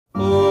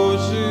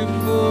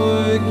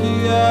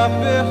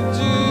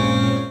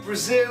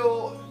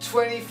Brazil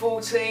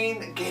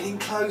 2014, getting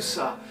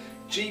closer.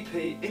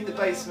 GP in the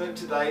basement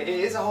today. It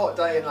is a hot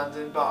day in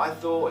London, but I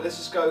thought let's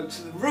just go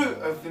to the root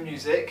of the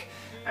music.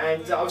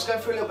 And I was going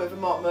through a little bit of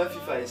a Mark Murphy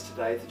phase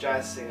today, the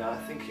jazz singer,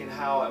 thinking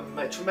how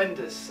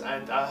tremendous,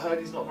 and I heard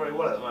he's not very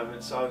well at the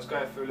moment, so I was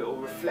going through a little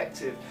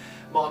reflective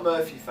Mark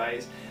Murphy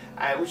phase,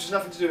 which has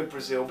nothing to do with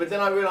Brazil. But then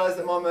I realised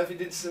that Mark Murphy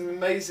did some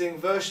amazing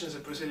versions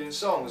of Brazilian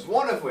songs,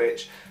 one of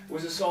which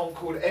was a song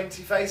called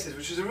Empty Faces,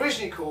 which was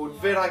originally called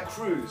Vera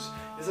Cruz.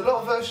 There's a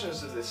lot of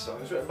versions of this song.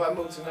 It was written by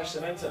Milton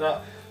Nascimento.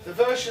 Now, the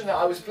version that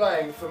I was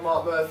playing for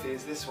Mark Murphy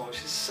is this one,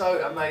 which is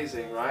so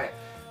amazing, right?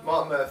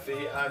 Mark Murphy,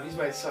 he's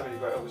made so many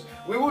great albums.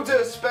 We will do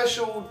a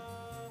special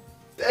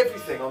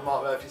everything on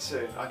Mark Murphy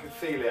soon. I can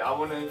feel it. I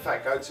want to in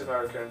fact go to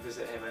America and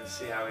visit him and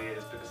see how he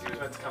is, because he was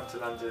meant to come to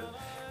London,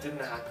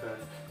 didn't happen.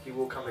 He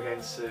will come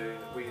again soon.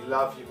 We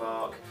love you,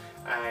 Mark,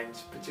 and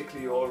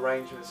particularly your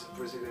arrangements of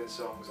Brazilian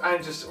songs,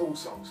 and just all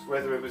songs,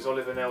 whether it was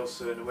Oliver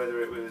Nelson,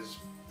 whether it was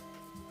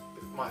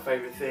My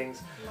Favourite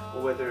Things,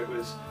 or whether it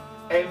was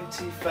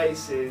Empty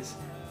Faces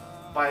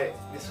by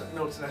this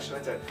Milton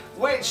Nascimento,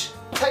 which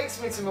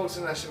takes me to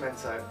Milton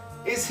Nascimento.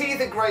 Is he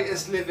the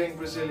greatest living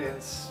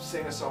Brazilian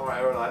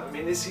singer-songwriter alive? I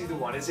mean, is he the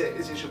one? Is it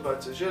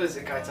Gilberto Gil? Is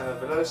it Caetano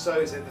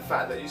Veloso? Is it the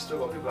fact that you still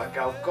got people like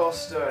Gal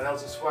Costa and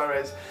Elton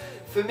Suarez?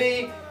 For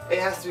me, it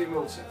has to be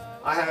Milton.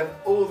 I have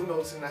all the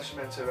Milton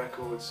Nascimento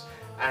records,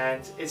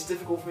 and it's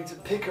difficult for me to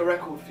pick a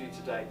record for you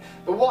today.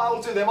 But what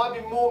I'll do, there might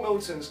be more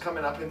Miltons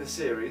coming up in the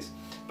series,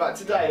 but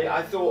today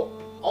I thought,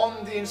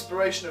 on the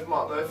inspiration of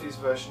Mark Murphy's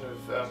version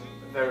of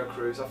Vera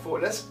Cruz, I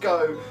thought let's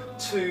go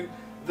to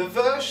the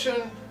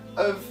version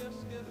of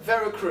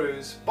Vera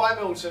Cruz by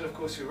Milton, of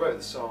course, who wrote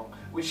the song,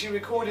 which he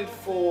recorded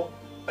for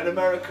an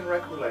American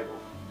record label.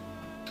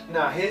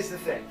 Now, here's the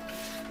thing.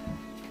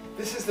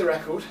 This is the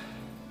record.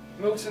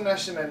 Milton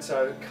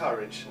Nascimento,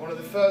 Courage. One of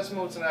the first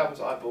Milton albums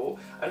that I bought.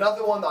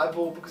 Another one that I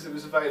bought because it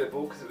was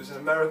available, because it was an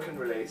American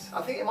release.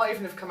 I think it might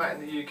even have come out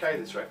in the UK,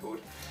 this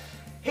record.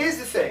 Here's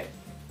the thing.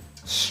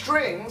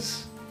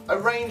 Strings,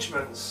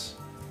 arrangements,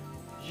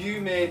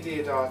 Eumir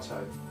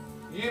Deodato.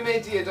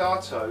 Eumir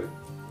Deodato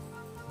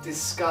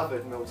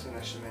discovered Milton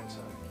Nascimento.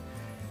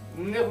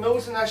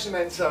 Milton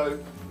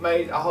Nascimento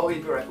made a whole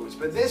heap of records,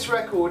 but this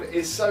record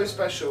is so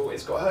special.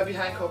 It's got Herbie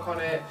Hancock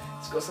on it,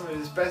 it's got some of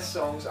his best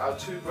songs. Our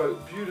Two wrote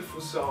a beautiful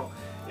song.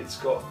 It's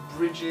got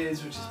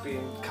Bridges, which has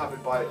been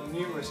covered by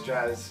numerous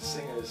jazz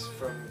singers,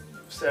 from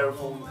Sarah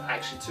Vaughan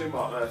actually to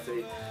Mark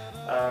Murphy,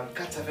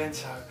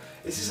 Catavento.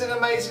 This is an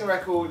amazing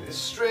record. It's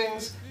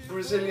strings,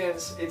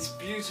 Brazilians, it's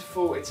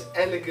beautiful, it's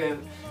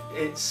elegant,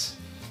 it's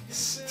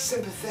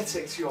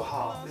sympathetic to your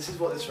heart. This is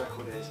what this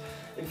record is.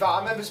 In fact, I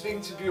remember speaking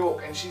to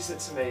Bjork and she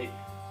said to me,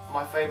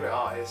 my favourite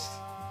artist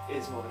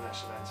is Milton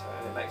Nascimento,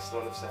 and it makes a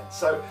lot of sense.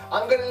 So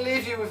I'm going to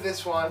leave you with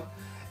this one.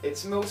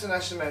 It's Milton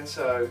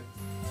Nascimento.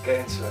 Get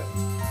into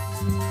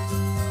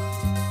it.